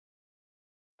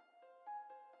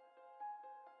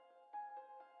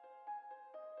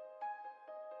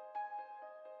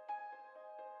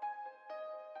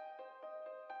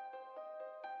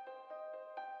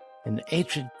In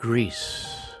ancient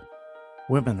Greece,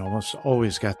 women almost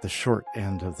always got the short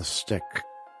end of the stick.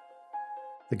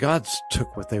 The gods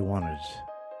took what they wanted,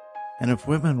 and if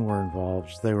women were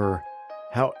involved, they were,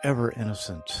 however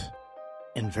innocent,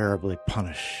 invariably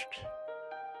punished.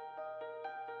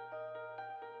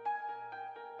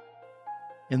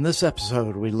 In this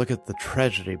episode, we look at the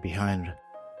tragedy behind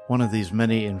one of these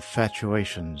many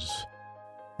infatuations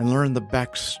and learn the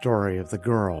backstory of the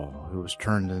girl who was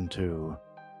turned into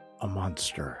a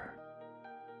monster.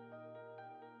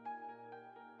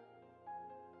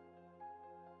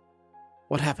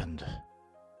 What happened?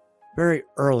 Very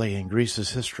early in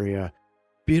Greece's history, a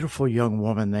beautiful young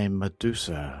woman named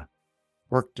Medusa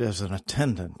worked as an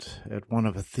attendant at one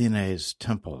of Athene's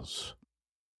temples.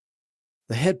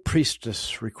 The head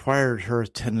priestess required her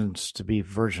attendants to be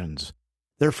virgins.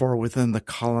 Therefore, within the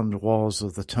columned walls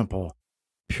of the temple,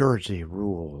 purity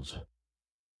ruled.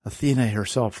 Athene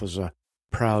herself was a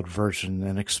proud virgin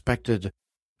and expected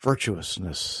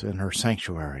virtuousness in her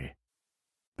sanctuary.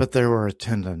 But there were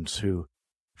attendants who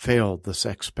failed this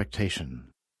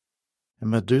expectation. And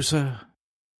Medusa,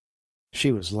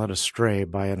 she was led astray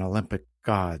by an Olympic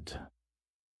god.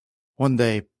 One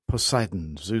day,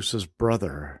 Poseidon, Zeus's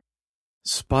brother,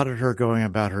 spotted her going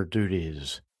about her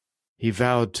duties. He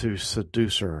vowed to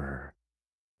seduce her,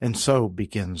 and so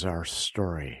begins our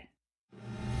story.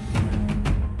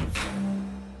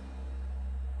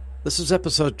 This is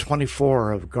episode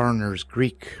 24 of Garner's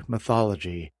Greek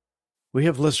Mythology. We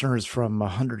have listeners from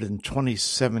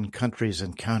 127 countries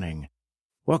and counting.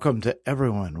 Welcome to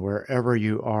everyone, wherever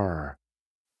you are.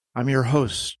 I'm your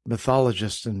host,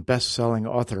 mythologist and best-selling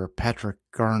author Patrick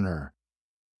Garner.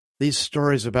 These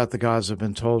stories about the gods have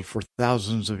been told for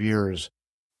thousands of years,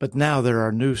 but now there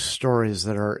are new stories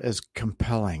that are as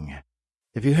compelling.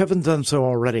 If you haven't done so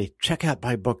already, check out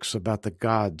my books about the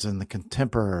gods in the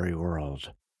contemporary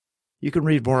world. You can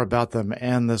read more about them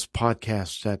and this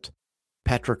podcast at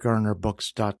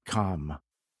patrickgarnerbooks.com.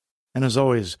 And as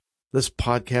always, this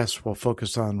podcast will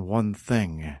focus on one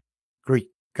thing: Greek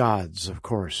gods, of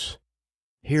course.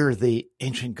 Here, the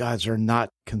ancient gods are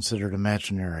not considered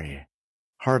imaginary.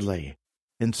 Hardly.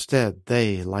 Instead,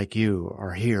 they, like you,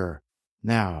 are here,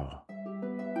 now.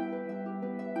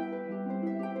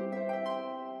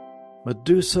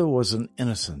 Medusa was an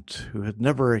innocent who had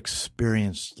never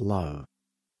experienced love.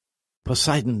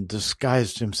 Poseidon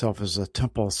disguised himself as a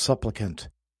temple supplicant,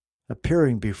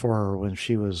 appearing before her when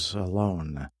she was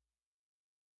alone.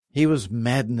 He was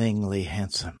maddeningly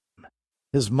handsome,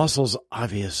 his muscles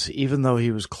obvious even though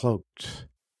he was cloaked.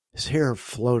 His hair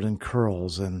flowed in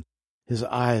curls, and his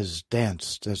eyes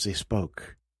danced as he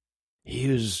spoke. He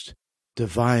used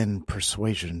divine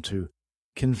persuasion to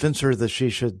convince her that she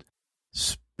should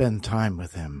spend time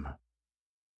with him.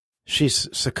 She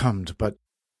succumbed, but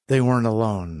they weren't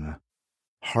alone.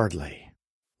 Hardly.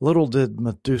 Little did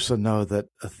Medusa know that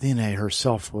Athene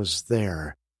herself was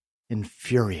there,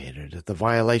 infuriated at the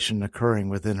violation occurring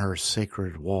within her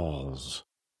sacred walls.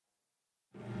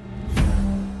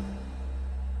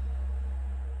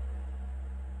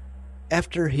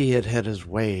 After he had had his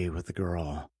way with the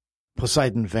girl,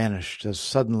 Poseidon vanished as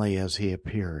suddenly as he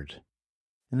appeared.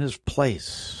 In his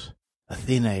place,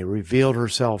 Athene revealed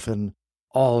herself in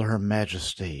all her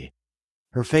majesty.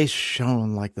 Her face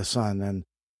shone like the sun, and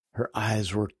her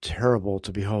eyes were terrible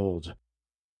to behold.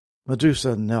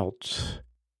 Medusa knelt,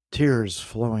 tears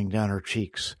flowing down her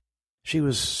cheeks. She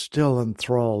was still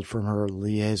enthralled from her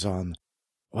liaison,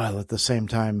 while at the same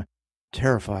time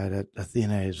terrified at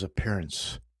Athene's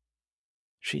appearance.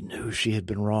 She knew she had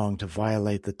been wrong to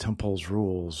violate the temple's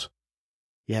rules,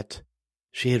 yet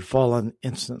she had fallen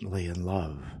instantly in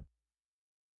love.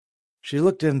 She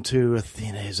looked into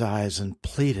Athene's eyes and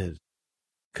pleaded,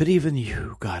 "Could even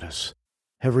you, goddess,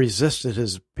 have resisted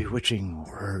his bewitching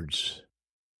words?"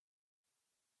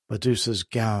 Medusa's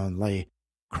gown lay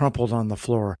crumpled on the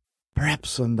floor.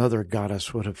 Perhaps another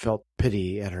goddess would have felt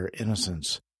pity at her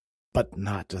innocence, but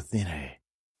not Athene.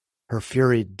 Her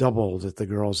fury doubled at the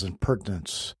girl's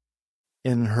impertinence.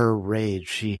 In her rage,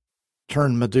 she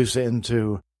turned Medusa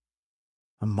into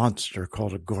a monster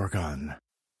called a Gorgon.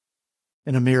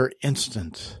 In a mere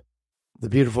instant, the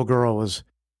beautiful girl was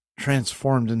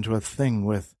transformed into a thing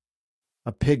with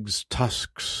a pig's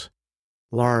tusks,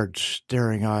 large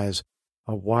staring eyes,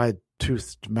 a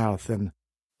wide-toothed mouth, and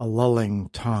a lolling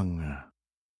tongue.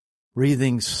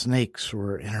 Wreathing snakes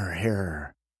were in her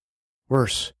hair.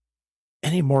 Worse,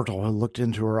 any mortal who looked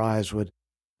into her eyes would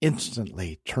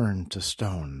instantly turn to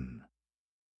stone.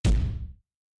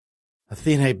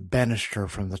 Athene banished her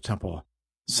from the temple,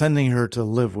 sending her to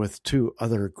live with two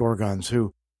other Gorgons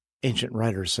who, ancient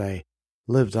writers say,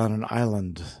 lived on an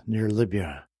island near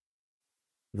Libya.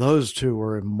 Those two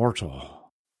were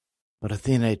immortal, but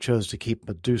Athene chose to keep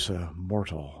Medusa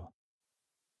mortal.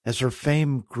 As her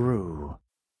fame grew,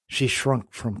 she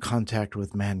shrunk from contact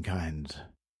with mankind.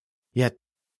 Yet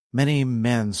many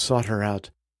men sought her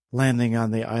out, landing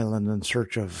on the island in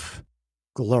search of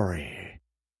glory.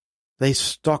 They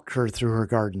stalked her through her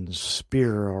gardens,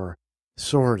 spear or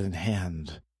sword in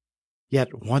hand.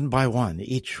 Yet one by one,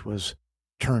 each was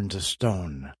turned to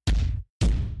stone.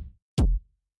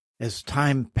 As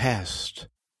time passed,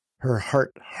 her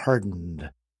heart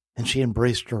hardened, and she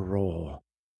embraced her role.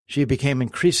 She became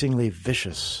increasingly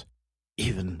vicious.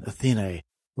 Even Athene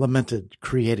lamented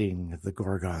creating the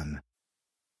Gorgon.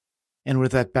 And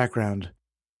with that background,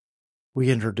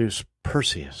 we introduce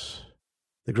Perseus,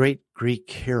 the great Greek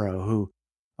hero who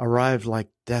arrived like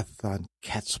death on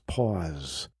cat's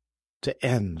paws to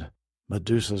end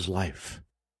Medusa's life.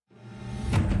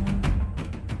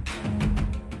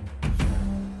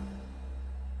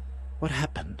 What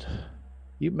happened?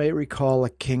 You may recall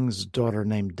a king's daughter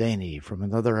named Danae from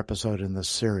another episode in this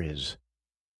series.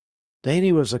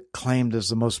 Danae was acclaimed as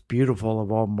the most beautiful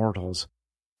of all mortals.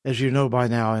 As you know by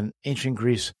now, in ancient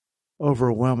Greece,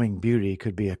 overwhelming beauty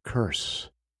could be a curse.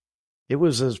 It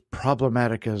was as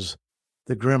problematic as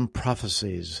the grim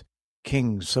prophecies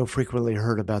kings so frequently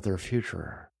heard about their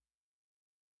future.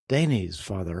 Danae's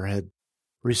father had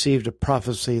received a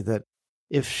prophecy that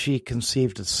if she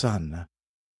conceived a son,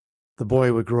 the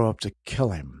boy would grow up to kill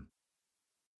him.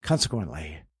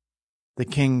 Consequently, the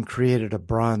king created a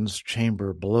bronze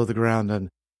chamber below the ground and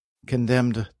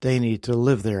condemned Danae to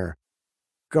live there.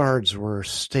 Guards were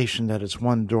stationed at its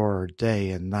one door day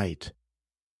and night.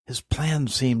 His plan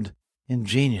seemed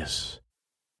ingenious.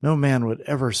 No man would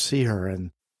ever see her, and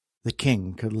the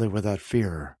king could live without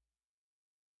fear.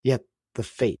 Yet the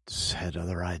fates had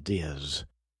other ideas.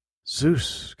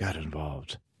 Zeus got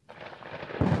involved.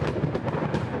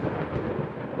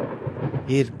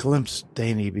 He had glimpsed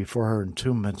Danae before her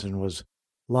entombment and was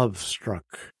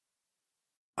love-struck.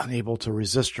 Unable to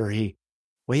resist her, he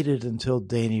waited until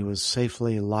Danae was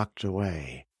safely locked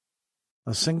away.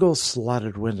 A single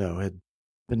slotted window had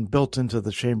been built into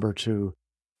the chamber to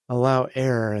allow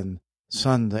air and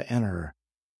sun to enter,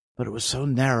 but it was so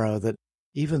narrow that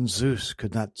even Zeus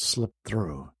could not slip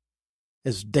through.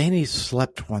 As Danae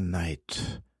slept one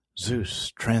night,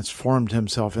 Zeus transformed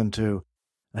himself into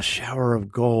a shower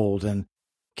of gold and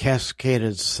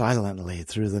cascaded silently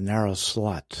through the narrow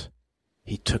slot.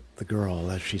 He took the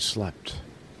girl as she slept.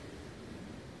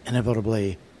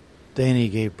 Inevitably, Danae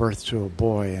gave birth to a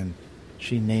boy, and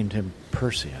she named him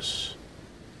Perseus.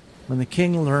 When the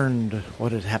king learned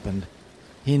what had happened,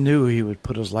 he knew he would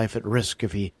put his life at risk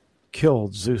if he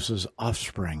killed Zeus's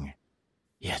offspring.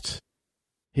 Yet,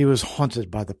 he was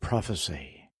haunted by the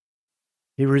prophecy.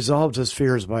 He resolved his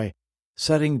fears by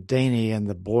setting Danae and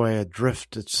the boy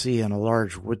adrift at sea in a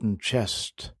large wooden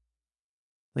chest.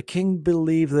 The king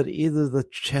believed that either the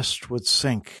chest would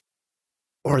sink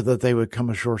or that they would come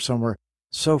ashore somewhere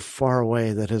so far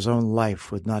away that his own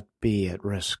life would not be at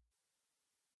risk.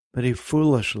 But he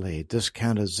foolishly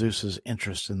discounted Zeus's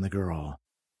interest in the girl,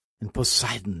 and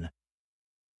Poseidon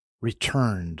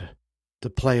returned to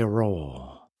play a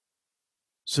role.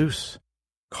 Zeus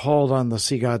called on the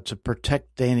sea god to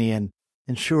protect Danae and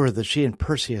ensure that she and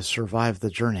Perseus survived the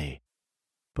journey.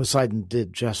 Poseidon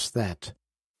did just that,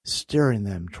 steering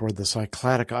them toward the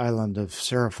Cycladic island of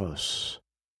Seriphos.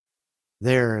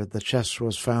 There, the chest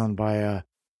was found by a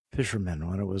fisherman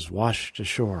when it was washed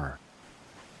ashore.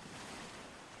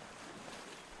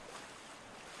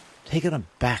 Taken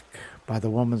aback by the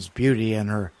woman's beauty and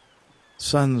her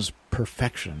son's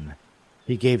perfection,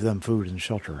 he gave them food and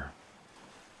shelter.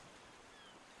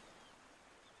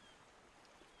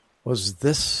 Was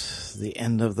this the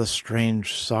end of the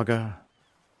strange saga?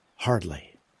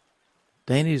 Hardly.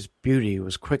 Danae's beauty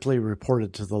was quickly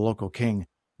reported to the local king,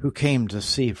 who came to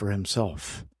see for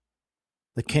himself.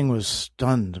 The king was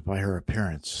stunned by her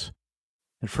appearance.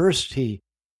 At first he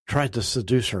tried to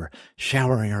seduce her,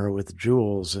 showering her with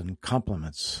jewels and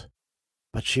compliments,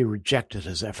 but she rejected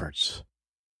his efforts.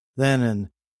 Then,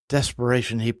 in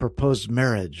desperation, he proposed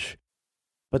marriage,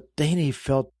 but Danae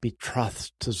felt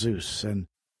betrothed to Zeus and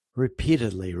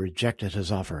repeatedly rejected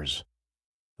his offers.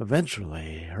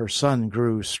 Eventually, her son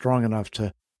grew strong enough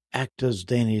to act as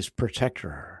Danae's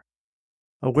protector.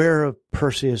 Aware of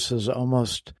Perseus's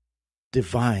almost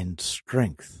divine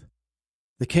strength,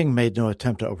 the king made no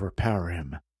attempt to overpower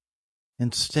him.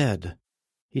 Instead,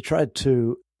 he tried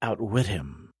to outwit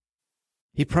him.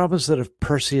 He promised that if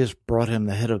Perseus brought him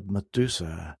the head of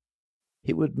Medusa,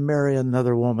 he would marry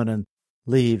another woman and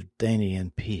leave Danae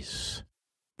in peace.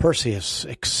 Perseus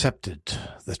accepted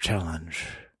the challenge.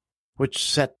 which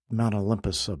set Mount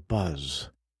Olympus abuzz.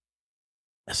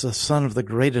 As the son of the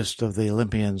greatest of the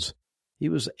Olympians, he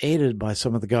was aided by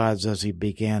some of the gods as he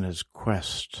began his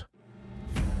quest.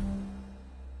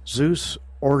 Zeus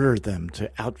ordered them to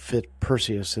outfit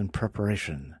Perseus in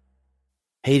preparation.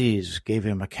 Hades gave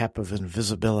him a cap of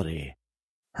invisibility.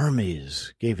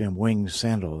 Hermes gave him winged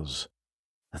sandals.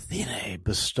 Athene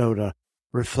bestowed a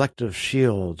reflective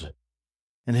shield,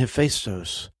 and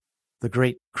Hephaestus, the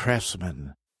great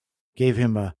craftsman, gave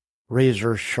him a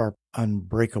razor-sharp,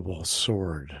 unbreakable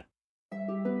sword.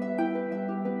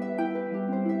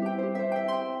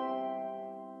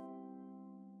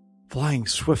 Flying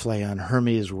swiftly on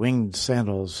Hermes' winged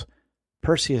sandals,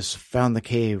 Perseus found the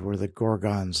cave where the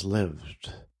Gorgons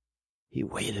lived. He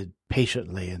waited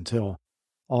patiently until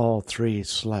all three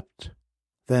slept,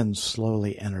 then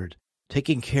slowly entered,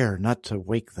 taking care not to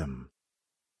wake them.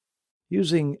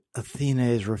 Using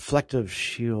Athene's reflective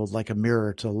shield like a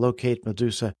mirror to locate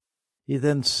Medusa, he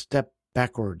then stepped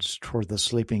backwards toward the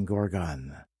sleeping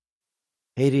Gorgon.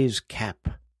 Hades' cap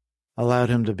allowed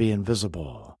him to be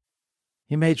invisible.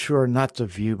 He made sure not to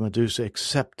view Medusa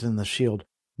except in the shield,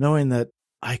 knowing that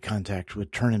eye contact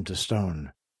would turn him to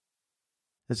stone.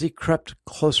 As he crept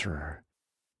closer,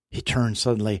 he turned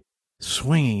suddenly,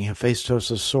 swinging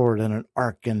Hephaestus' sword in an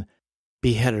arc, and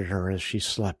beheaded her as she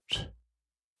slept.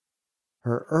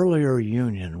 Her earlier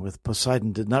union with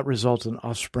Poseidon did not result in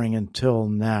offspring until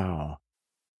now.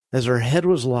 As her head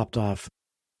was lopped off,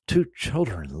 2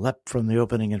 children leapt from the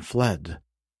opening and fled.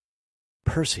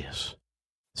 Perseus,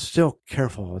 still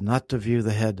careful not to view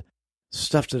the head,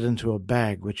 stuffed it into a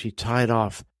bag which he tied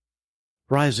off.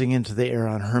 Rising into the air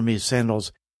on Hermes'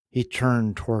 sandals, he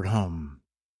turned toward home.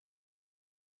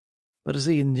 But as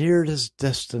he neared his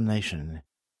destination,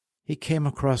 he came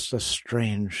across a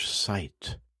strange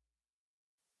sight.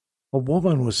 A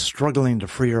woman was struggling to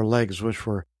free her legs, which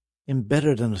were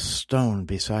embedded in a stone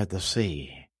beside the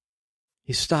sea.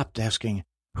 He stopped, asking,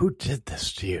 "Who did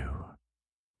this to you?"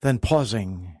 Then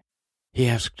pausing, he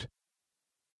asked,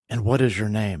 "And what is your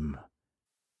name?"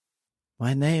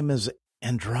 "My name is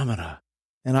Andromeda,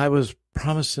 and I was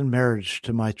promised in marriage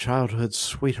to my childhood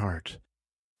sweetheart.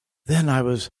 Then I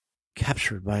was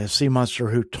captured by a sea monster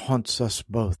who taunts us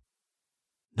both.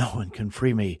 No one can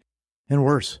free me, and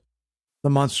worse, the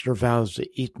monster vows to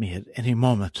eat me at any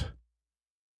moment."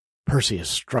 Perseus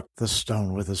struck the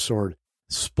stone with his sword,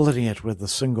 splitting it with a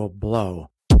single blow.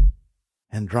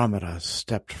 Andromeda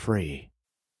stepped free.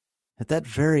 At that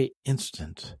very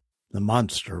instant, the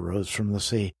monster rose from the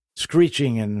sea,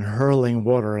 screeching and hurling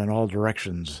water in all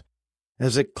directions.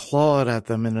 As it clawed at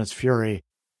them in its fury,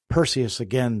 Perseus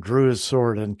again drew his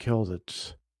sword and killed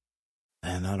it.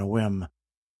 Then, on a whim,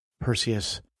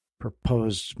 Perseus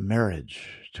proposed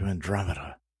marriage to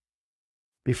Andromeda.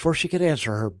 Before she could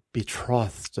answer, her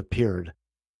betrothed appeared.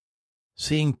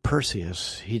 Seeing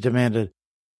Perseus, he demanded,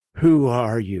 "Who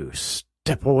are you?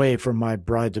 Step away from my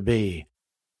bride-to-be."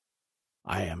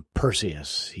 "I am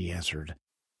Perseus," he answered,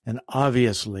 "and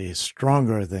obviously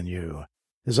stronger than you,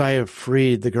 as I have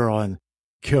freed the girl and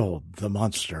killed the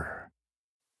monster."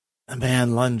 The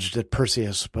man lunged at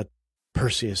Perseus, but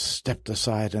Perseus stepped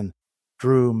aside and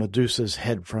drew Medusa's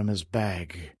head from his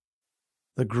bag.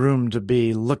 The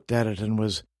groom-to-be looked at it and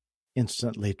was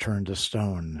instantly turned to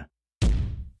stone.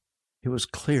 It was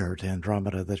clear to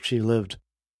Andromeda that she lived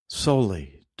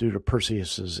solely due to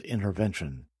Perseus's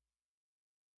intervention.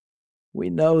 We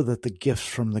know that the gifts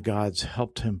from the gods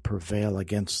helped him prevail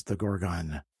against the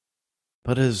Gorgon,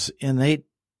 but his innate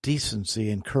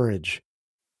decency and courage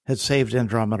had saved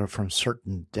Andromeda from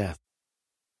certain death.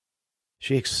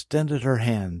 She extended her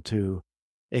hand to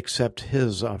accept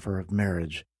his offer of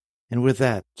marriage, and with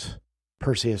that,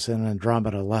 Perseus and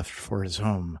Andromeda left for his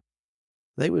home.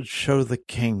 They would show the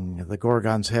king the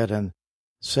Gorgon's head and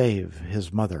save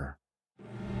his mother.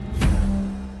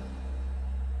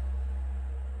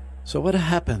 So what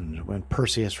happened when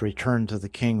Perseus returned to the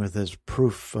king with his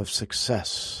proof of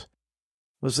success?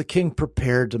 Was the king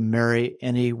prepared to marry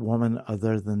any woman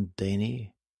other than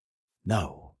Danae?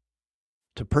 No.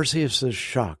 To Perseus's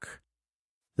shock,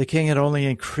 the king had only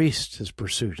increased his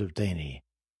pursuit of Danae.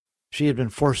 She had been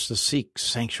forced to seek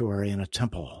sanctuary in a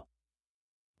temple.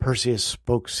 Perseus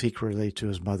spoke secretly to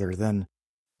his mother, then,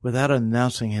 without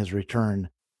announcing his return,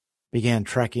 began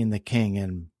tracking the king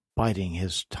and biding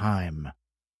his time.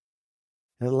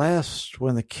 At last,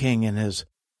 when the king and his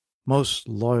most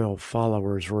loyal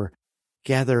followers were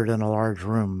gathered in a large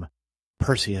room,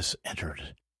 Perseus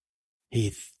entered. He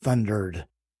thundered,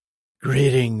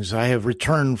 "Greetings, I have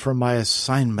returned from my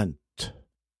assignment."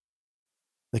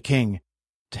 The king,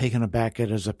 taken aback at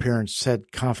his appearance,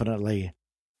 said confidently,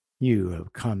 You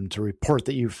have come to report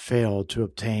that you failed to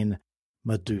obtain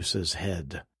Medusa's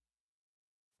head."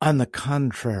 "On the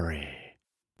contrary,"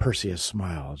 Perseus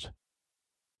smiled.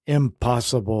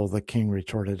 "Impossible," the king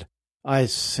retorted. "I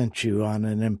sent you on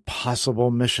an impossible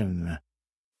mission,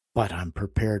 but I'm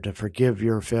prepared to forgive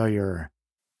your failure.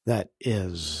 That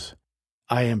is,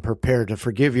 I am prepared to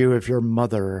forgive you if your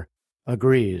mother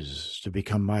agrees to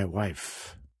become my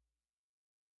wife."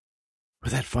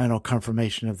 With that final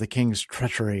confirmation of the king's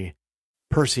treachery,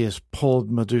 Perseus pulled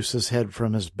Medusa's head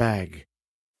from his bag.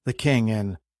 The king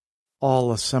and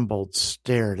all assembled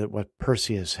stared at what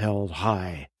Perseus held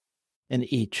high, and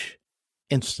each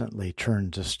instantly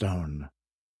turned to stone.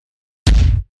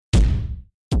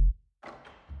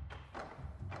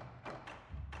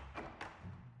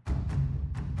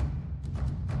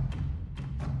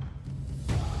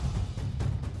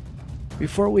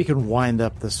 Before we can wind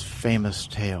up this famous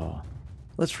tale,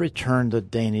 let's return to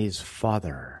Danae's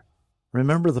father.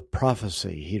 Remember the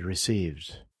prophecy he'd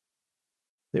received.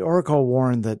 The oracle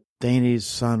warned that Danae's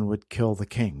son would kill the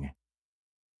king,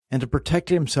 and to protect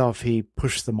himself he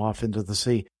pushed them off into the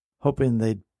sea, hoping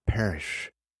they'd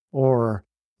perish or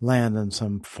land in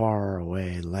some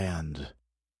faraway land.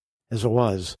 As it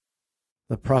was,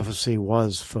 the prophecy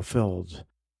was fulfilled.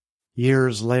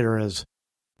 Years later, as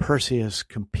Perseus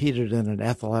competed in an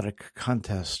athletic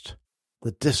contest,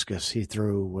 the discus he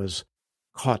threw was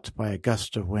caught by a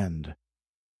gust of wind.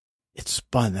 It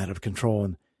spun out of control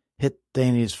and hit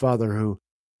Danae's father, who,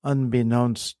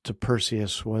 unbeknownst to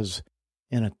Perseus, was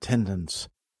in attendance.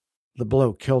 The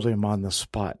blow killed him on the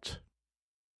spot.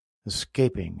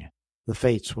 Escaping the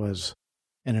fates was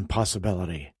an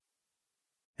impossibility.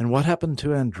 And what happened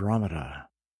to Andromeda?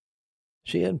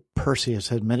 She and Perseus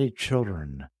had many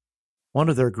children. One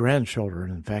of their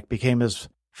grandchildren, in fact, became as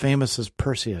famous as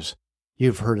Perseus.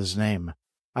 You've heard his name.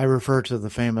 I refer to the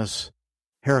famous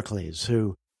Heracles,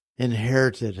 who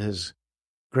inherited his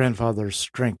grandfather's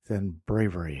strength and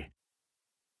bravery.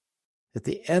 At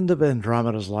the end of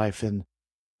Andromeda's life, in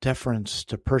deference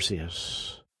to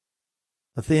Perseus,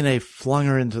 Athene flung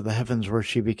her into the heavens, where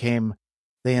she became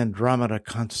the Andromeda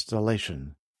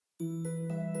constellation.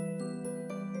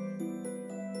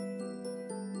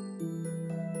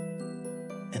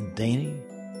 And Danae?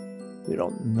 We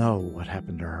don't know what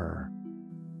happened to her.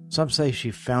 Some say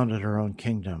she founded her own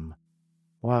kingdom,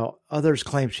 while others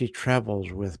claim she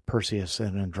travels with Perseus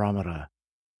and Andromeda.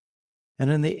 And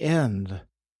in the end,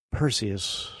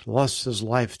 Perseus lost his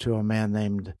life to a man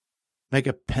named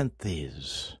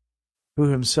Megapenthes, who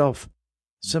himself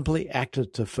simply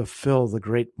acted to fulfill the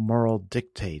great moral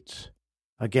dictate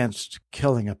against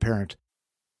killing a parent,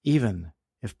 even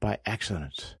if by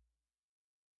accident.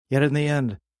 Yet in the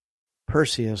end,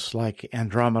 Perseus, like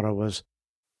Andromeda, was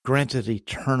granted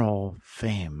eternal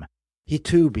fame. He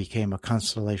too became a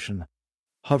constellation,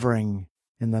 hovering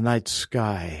in the night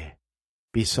sky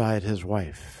beside his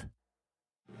wife.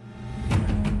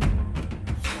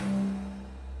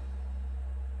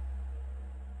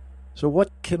 So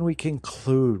what can we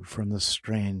conclude from this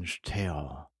strange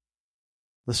tale?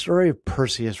 The story of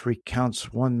Perseus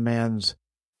recounts one man's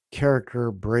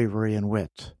character, bravery, and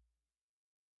wit,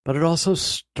 but it also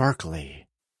starkly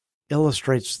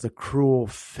illustrates the cruel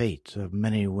fate of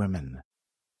many women.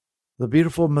 The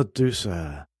beautiful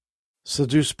Medusa,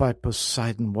 seduced by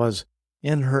Poseidon, was,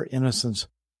 in her innocence,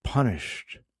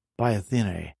 punished by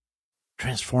Athene.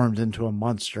 Transformed into a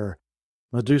monster,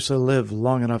 Medusa lived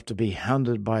long enough to be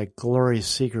hounded by glory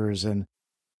seekers and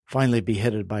finally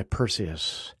beheaded by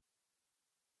Perseus.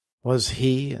 Was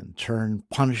he, in turn,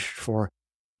 punished for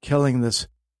killing this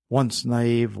once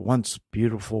naive, once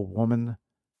beautiful woman?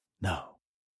 No.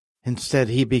 Instead,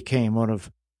 he became one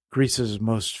of Greece's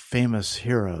most famous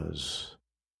heroes,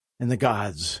 and the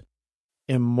gods,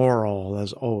 immoral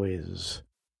as always,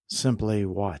 simply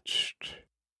watched.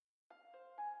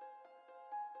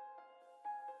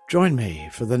 Join me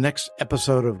for the next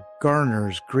episode of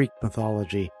Garner's Greek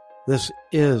Mythology. This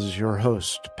is your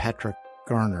host, Patrick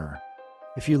Garner.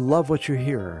 If you love what you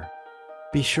hear,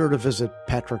 be sure to visit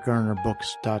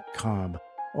patrickgarnerbooks.com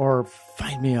or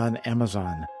find me on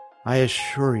Amazon. I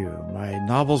assure you, my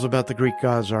novels about the Greek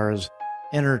gods are as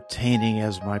entertaining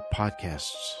as my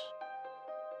podcasts.